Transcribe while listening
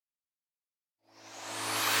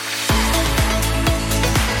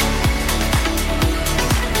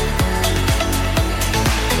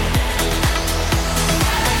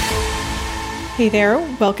Hey there,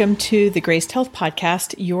 welcome to the Graced Health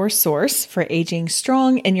Podcast, your source for aging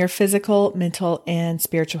strong in your physical, mental, and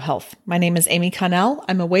spiritual health. My name is Amy Connell.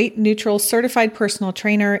 I'm a weight neutral certified personal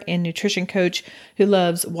trainer and nutrition coach who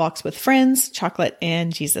loves walks with friends, chocolate,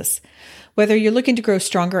 and Jesus. Whether you're looking to grow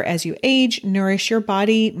stronger as you age, nourish your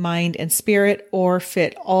body, mind, and spirit, or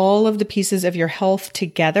fit all of the pieces of your health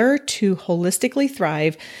together to holistically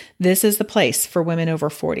thrive, this is the place for women over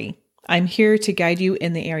 40. I'm here to guide you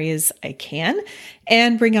in the areas I can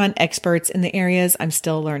and bring on experts in the areas I'm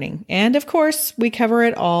still learning. And of course, we cover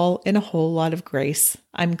it all in a whole lot of grace.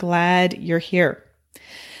 I'm glad you're here.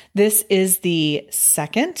 This is the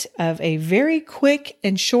second of a very quick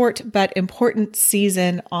and short but important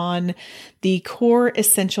season on the core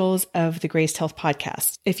essentials of the Graced Health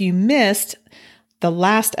Podcast. If you missed the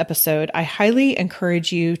last episode, I highly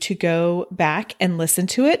encourage you to go back and listen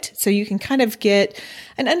to it so you can kind of get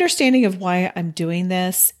an understanding of why I'm doing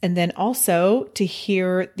this, and then also to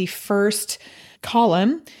hear the first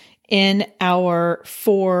column in our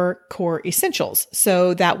 4 core essentials.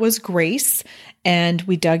 So that was grace, and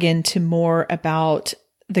we dug into more about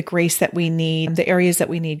the grace that we need, the areas that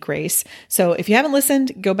we need grace. So if you haven't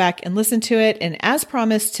listened, go back and listen to it. And as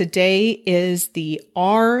promised, today is the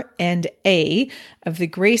R and A of the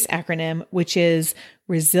GRACE acronym, which is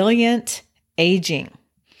resilient aging.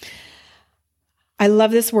 I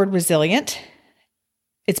love this word resilient.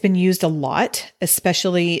 It's been used a lot,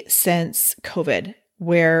 especially since COVID,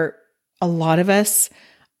 where a lot of us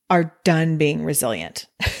are done being resilient.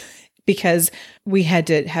 Because we had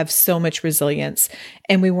to have so much resilience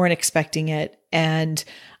and we weren't expecting it. And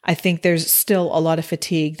I think there's still a lot of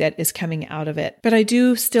fatigue that is coming out of it, but I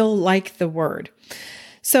do still like the word.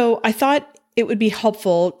 So I thought it would be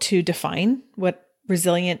helpful to define what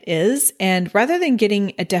resilient is. And rather than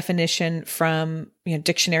getting a definition from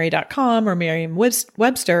dictionary.com or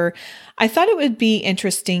Merriam-Webster, I thought it would be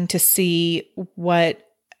interesting to see what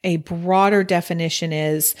a broader definition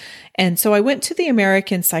is. And so I went to the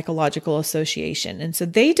American Psychological Association. And so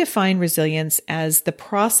they define resilience as the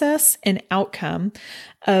process and outcome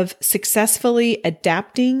of successfully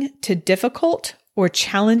adapting to difficult or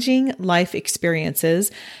challenging life experiences,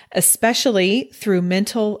 especially through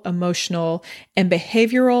mental, emotional, and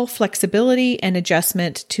behavioral flexibility and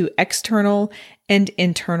adjustment to external and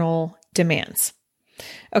internal demands.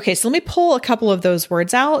 Okay, so let me pull a couple of those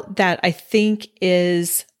words out that I think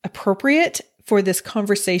is appropriate for this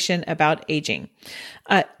conversation about aging.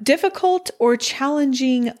 Difficult or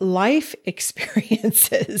challenging life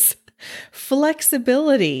experiences,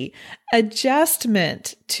 flexibility,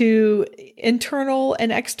 adjustment to internal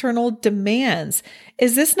and external demands.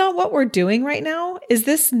 Is this not what we're doing right now? Is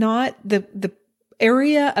this not the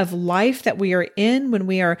area of life that we are in when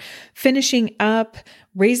we are finishing up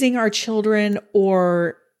raising our children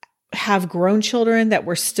or have grown children that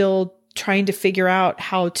we're still trying to figure out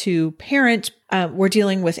how to parent? We're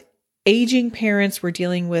dealing with aging parents. We're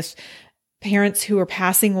dealing with parents who are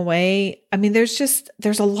passing away. I mean,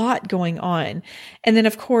 there's a lot going on. And then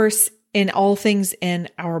of course, in all things in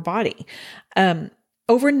our body,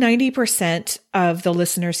 over 90% of the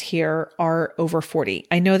listeners here are over 40.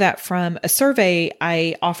 I know that from a survey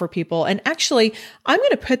I offer people. And actually, I'm going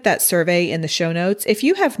to put that survey in the show notes. If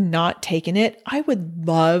you have not taken it, I would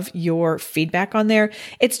love your feedback on there.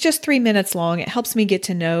 It's just 3 minutes long. It helps me get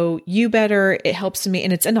to know you better. It helps me,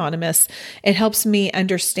 and it's anonymous. It helps me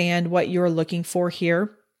understand what you're looking for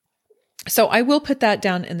here. So I will put that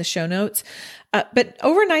down in the show notes. But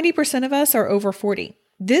over 90% of us are over 40.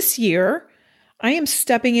 This year, I am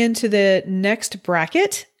stepping into the next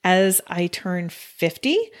bracket as I turn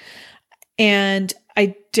 50. And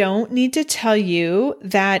I don't need to tell you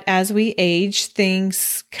that as we age,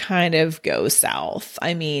 things kind of go south.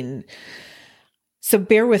 I mean, so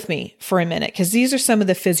bear with me for a minute, because these are some of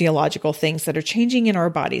the physiological things that are changing in our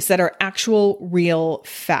bodies that are actual real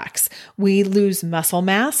facts. We lose muscle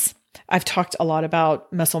mass. I've talked a lot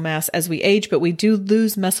about muscle mass as we age, but we do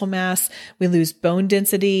lose muscle mass. We lose bone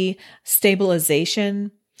density,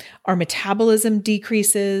 stabilization. Our metabolism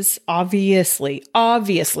decreases. Obviously,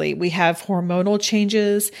 we have hormonal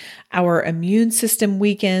changes. Our immune system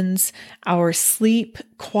weakens. Our sleep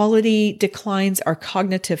quality declines. Our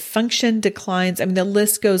cognitive function declines. I mean, the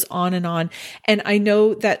list goes on. And I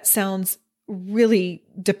know that sounds really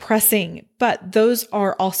depressing, but those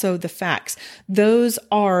are also the facts. Those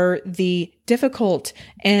are the difficult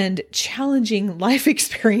and challenging life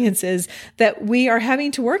experiences that we are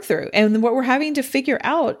having to work through and what we're having to figure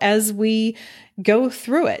out as we go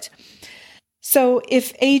through it. So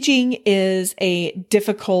if aging is a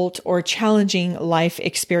difficult or challenging life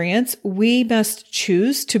experience, we must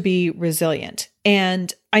choose to be resilient.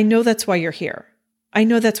 And I know that's why you're here. I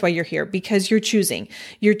know that's why you're here, because you're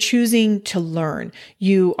choosing to learn.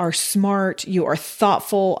 You are smart. You are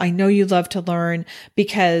thoughtful. I know you love to learn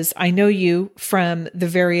because I know you from the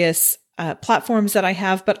various platforms that I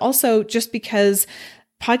have, but also just because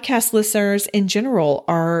podcast listeners in general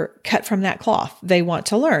are cut from that cloth. They want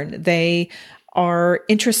to learn. They are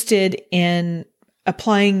interested in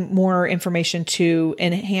applying more information to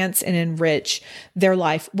enhance and enrich their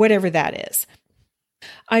life, whatever that is.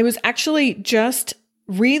 I was actually just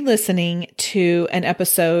re-listening to an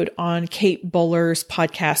episode on Kate Bowler's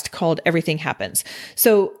podcast called Everything Happens.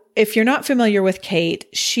 So if you're not familiar with Kate,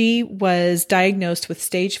 she was diagnosed with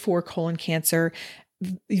stage 4 colon cancer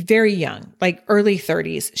very young, like early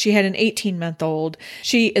 30s. She had an 18-month-old.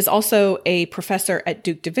 She is also a professor at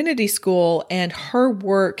Duke Divinity School, and her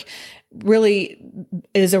work really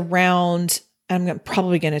is around, I'm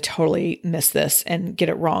probably going to totally miss this and get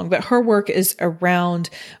it wrong, but her work is around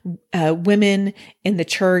women in the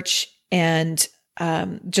church and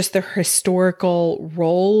just their historical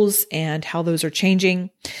roles and how those are changing.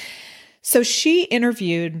 So she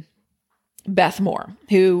interviewed Beth Moore,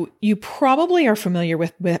 who you probably are familiar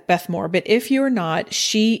with Beth Moore, but if you're not,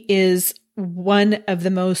 she is one of the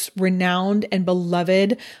most renowned and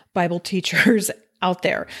beloved Bible teachers out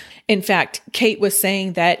there. In fact, Kate was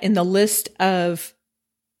saying that in the list of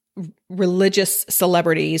religious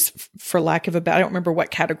celebrities, for lack of I don't remember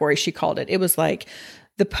what category she called it. It was like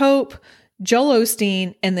the Pope, Joel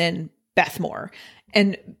Osteen, and then Beth Moore.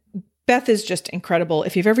 And Beth is just incredible.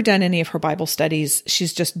 If you've ever done any of her Bible studies,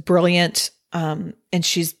 she's just brilliant. And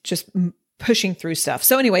she's just pushing through stuff.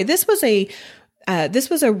 So anyway, this was a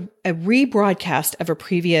rebroadcast of a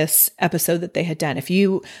previous episode that they had done. If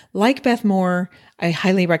you like Beth Moore, I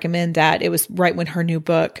highly recommend that. It was right when her new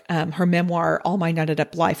book, her memoir, All My Nutted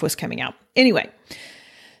Up Life, was coming out. Anyway,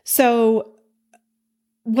 so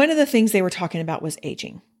one of the things they were talking about was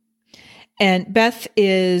aging. And Beth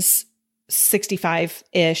is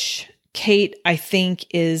 65-ish. Kate, I think,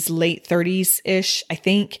 is late 30s-ish, I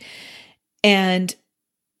think. And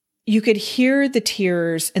you could hear the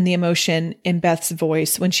tears and the emotion in Beth's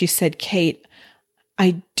voice when she said, Kate,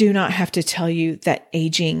 I do not have to tell you that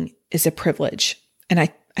aging is a privilege. And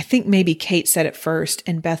I think maybe Kate said it first,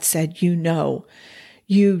 and Beth said, you know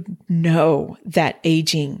that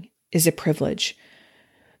aging is a privilege,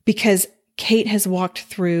 because Kate has walked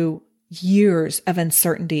through years of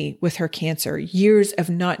uncertainty with her cancer, years of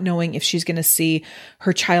not knowing if she's going to see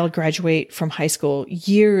her child graduate from high school,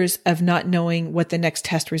 years of not knowing what the next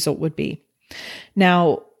test result would be.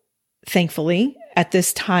 Now, thankfully, at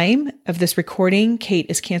this time of this recording, Kate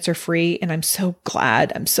is cancer-free, and I'm so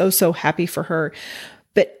glad. I'm so happy for her.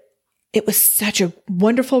 But it was such a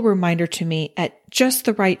wonderful reminder to me at just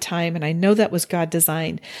the right time, and I know that was God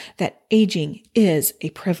designed, that aging is a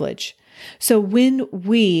privilege. So when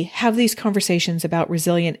we have these conversations about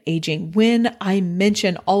resilient aging, when I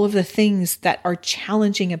mention all of the things that are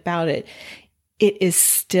challenging about it, it is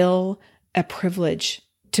still a privilege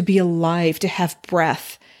to be alive, to have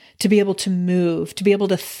breath, to be able to move, to be able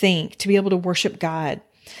to think, to be able to worship God.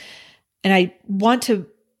 And I want to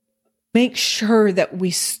make sure that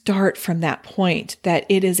we start from that point, that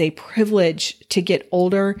it is a privilege to get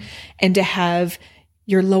older and to have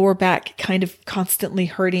your lower back kind of constantly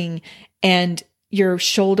hurting and your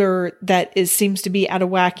shoulder that seems to be out of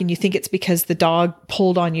whack, and you think it's because the dog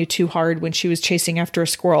pulled on you too hard when she was chasing after a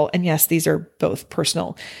squirrel. And yes, these are both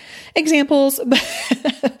personal examples,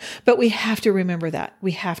 but we have to remember that.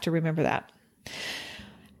 We have to remember that.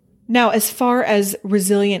 Now, as far as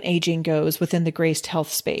resilient aging goes within the Graced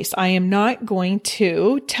Health space, I am not going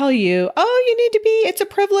to tell you, it's a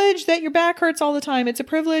privilege that your back hurts all the time. It's a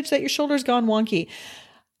privilege that your shoulder's gone wonky.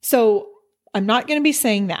 So I'm not going to be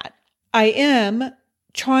saying that. I am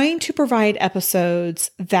trying to provide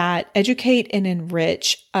episodes that educate and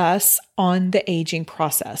enrich us on the aging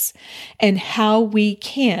process and how we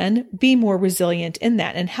can be more resilient in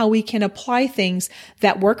that, and how we can apply things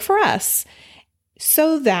that work for us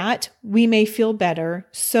so that we may feel better,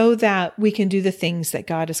 so that we can do the things that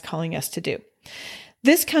God is calling us to do.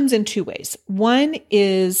 This comes in two ways. One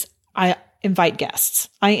is I invite guests.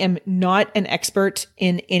 I am not an expert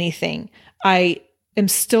in anything. I am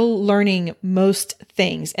still learning most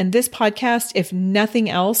things. And this podcast, if nothing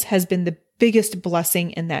else, has been the biggest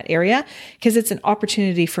blessing in that area, because it's an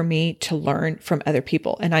opportunity for me to learn from other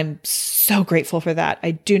people. And I'm so grateful for that.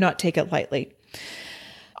 I do not take it lightly.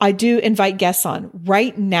 I do invite guests on.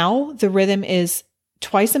 Right now, the rhythm is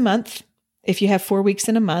twice a month. If you have 4 weeks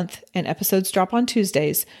in a month and episodes drop on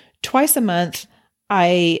Tuesdays, twice a month,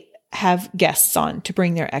 I have guests on to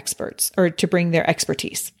bring their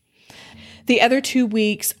expertise. The other 2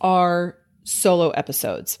 weeks are solo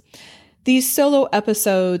episodes. These solo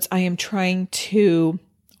episodes, I am trying to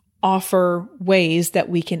offer ways that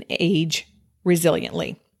we can age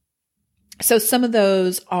resiliently. So some of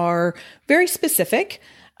those are very specific.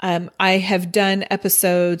 I have done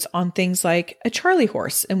episodes on things like a Charlie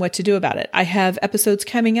horse and what to do about it. I have episodes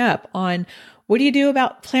coming up on what do you do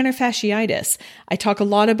about plantar fasciitis. I talk a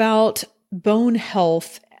lot about bone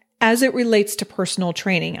health as it relates to personal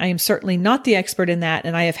training. I am certainly not the expert in that,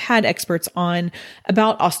 and I have had experts on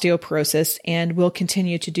about osteoporosis and will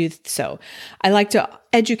continue to do so. I like to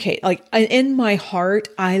educate. Like in my heart,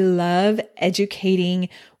 I love educating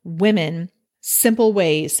women simple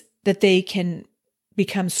ways that they can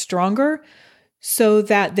become stronger so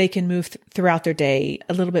that they can move throughout their day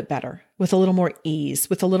a little bit better, with a little more ease,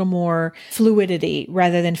 with a little more fluidity,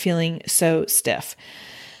 rather than feeling so stiff.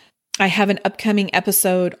 I have an upcoming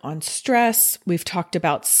episode on stress. We've talked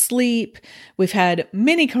about sleep. We've had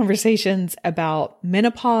many conversations about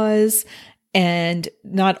menopause and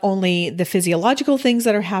not only the physiological things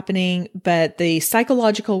that are happening, but the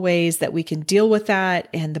psychological ways that we can deal with that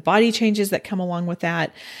and the body changes that come along with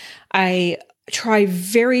that. I try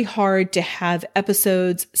very hard to have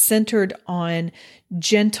episodes centered on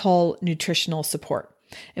gentle nutritional support.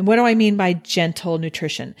 And what do I mean by gentle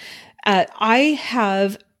nutrition? I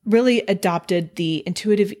have really adopted the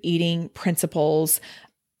intuitive eating principles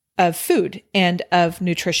of food and of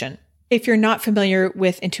nutrition. If you're not familiar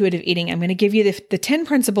with intuitive eating, I'm going to give you the 10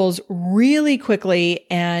 principles really quickly,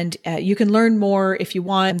 and you can learn more if you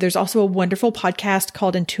want. There's also a wonderful podcast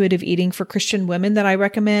called Intuitive Eating for Christian Women that I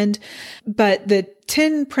recommend. But the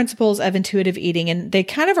 10 principles of intuitive eating, and they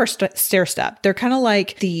kind of are stair-step. They're kind of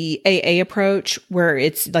like the AA approach, where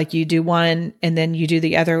it's like you do one and then you do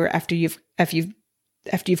the other after you've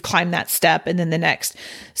climbed that step, and then the next.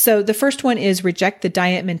 So the first one is reject the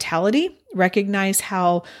diet mentality. Recognize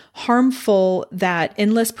how harmful that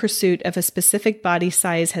endless pursuit of a specific body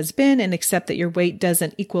size has been, and accept that your weight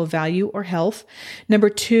doesn't equal value or health. Number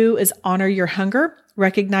 2 is honor your hunger.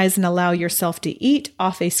 Recognize and allow yourself to eat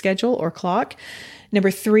off a schedule or clock.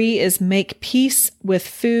 Number 3 is make peace with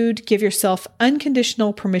food. Give yourself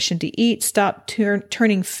unconditional permission to eat. Stop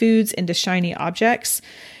turning foods into shiny objects.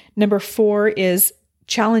 Number 4 is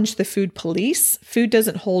challenge the food police. Food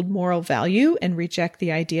doesn't hold moral value, and reject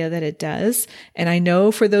the idea that it does. And I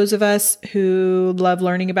know for those of us who love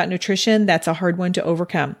learning about nutrition, that's a hard one to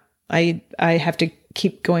overcome. I have to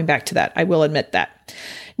keep going back to that. I will admit that.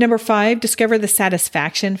 Number 5, discover the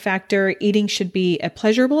satisfaction factor. Eating should be a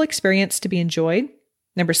pleasurable experience to be enjoyed.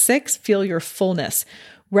 Number 6, feel your fullness.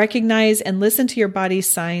 Recognize and listen to your body's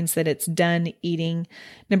signs that it's done eating.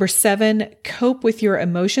 Number 7, cope with your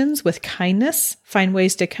emotions with kindness. Find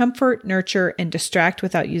ways to comfort, nurture, and distract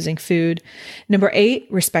without using food. Number 8,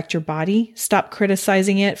 respect your body. Stop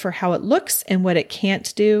criticizing it for how it looks and what it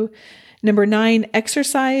can't do. Number 9,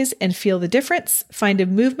 exercise and feel the difference. Find a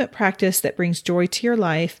movement practice that brings joy to your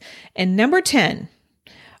life. And number 10,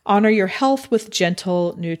 honor your health with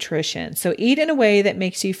gentle nutrition. So eat in a way that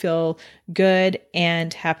makes you feel good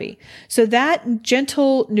and happy. So that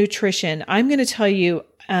gentle nutrition, I'm going to tell you,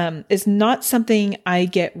 is not something I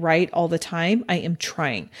get right all the time. I am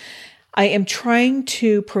trying. I am trying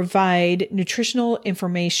to provide nutritional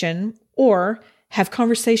information, or have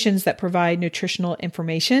conversations that provide nutritional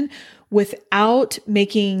information without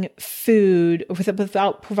making food,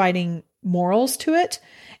 without providing morals to it,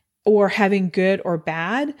 or having good or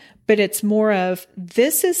bad, but it's more of,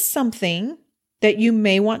 this is something that you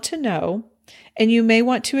may want to know, and you may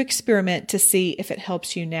want to experiment to see if it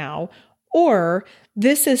helps you now, or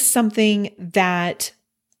this is something that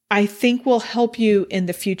I think will help you in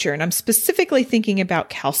the future. And I'm specifically thinking about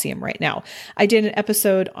calcium right now. I did an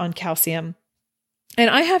episode on calcium,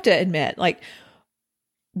 and I have to admit,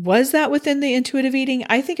 was that within the intuitive eating?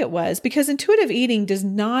 I think it was, because intuitive eating does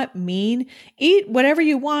not mean eat whatever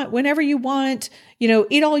you want, whenever you want,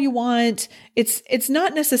 eat all you want. It's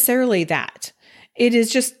not necessarily that. It is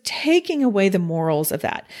just taking away the morals of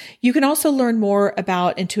that. You can also learn more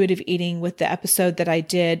about intuitive eating with the episode that I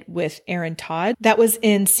did with Erin Todd. That was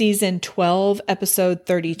in season 12, episode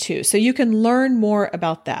 32. So you can learn more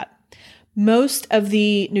about that. Most of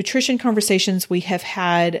the nutrition conversations we have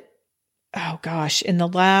had, in the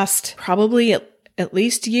last probably at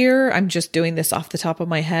least year, I'm just doing this off the top of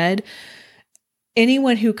my head.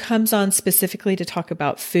 Anyone who comes on specifically to talk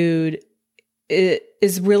about food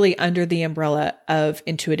is really under the umbrella of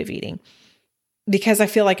intuitive eating, because I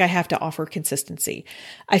feel like I have to offer consistency.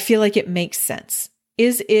 I feel like it makes sense.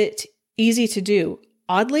 Is it easy to do?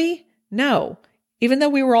 Oddly, no. even though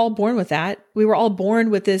we were all born with that. We were all born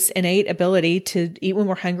with this innate ability to eat when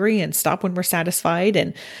we're hungry and stop when we're satisfied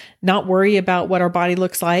and not worry about what our body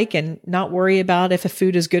looks like and not worry about if a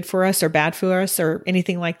food is good for us or bad for us or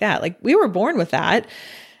anything like that. Like, we were born with that.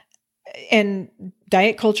 And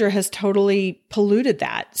diet culture has totally polluted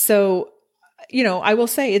that. So, I will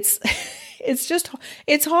say it's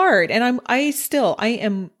hard. And I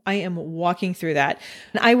am walking through that.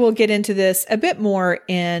 And I will get into this a bit more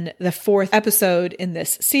in the 4th episode in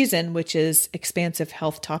this season, which is expansive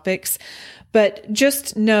health topics. But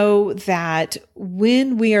just know that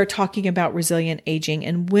when we are talking about resilient aging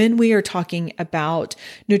and when we are talking about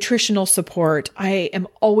nutritional support, I am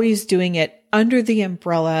always doing it under the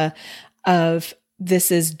umbrella of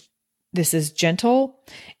this is gentle,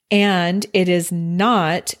 and it is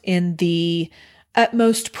not in the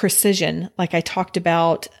utmost precision, like I talked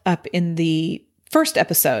about up in the 1st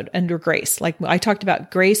episode under Grace. Like, I talked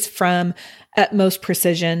about Grace from utmost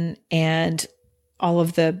precision and all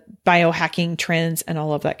of the biohacking trends and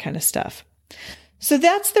all of that kind of stuff. So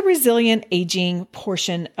that's the resilient aging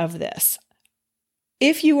portion of this.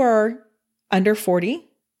 If you are under 40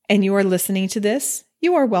 and you are listening to this,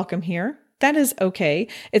 you are welcome here. That is okay.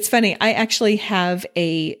 It's funny. I actually have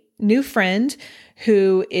a new friend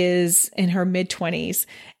who is in her mid-20s,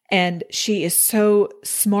 and she is so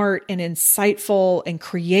smart and insightful and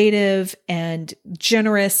creative and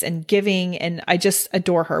generous and giving. And I just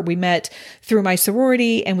adore her. We met through my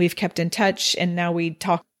sorority and we've kept in touch. And now we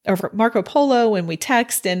talk over Marco Polo and we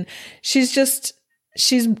text, and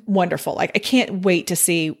she's wonderful. Like, I can't wait to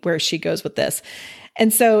see where she goes with this.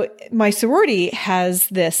 And so my sorority has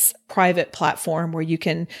this private platform where you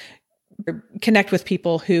can connect with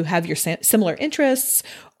people who have your similar interests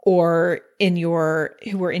or who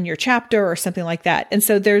are in your chapter or something like that. And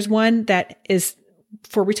so there's one that is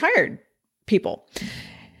for retired people.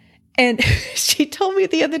 And she told me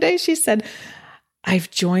the other day, she said, I've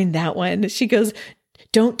joined that one. She goes,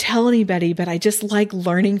 don't tell anybody, but I just like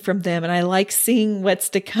learning from them and I like seeing what's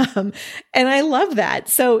to come. And I love that.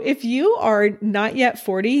 So if you are not yet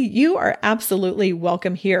 40, you are absolutely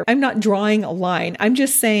welcome here. I'm not drawing a line. I'm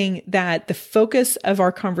just saying that the focus of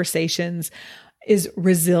our conversations is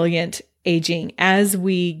resilient aging as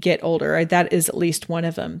we get older. That is at least one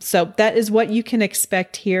of them. So that is what you can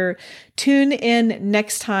expect here. Tune in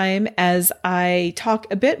next time as I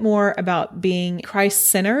talk a bit more about being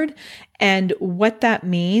Christ-centered and what that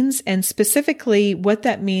means, and specifically what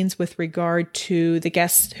that means with regard to the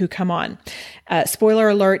guests who come on. Spoiler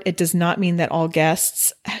alert, it does not mean that all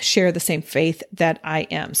guests share the same faith that I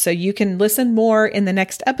am. So you can listen more in the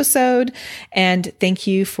next episode, and thank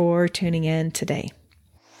you for tuning in today.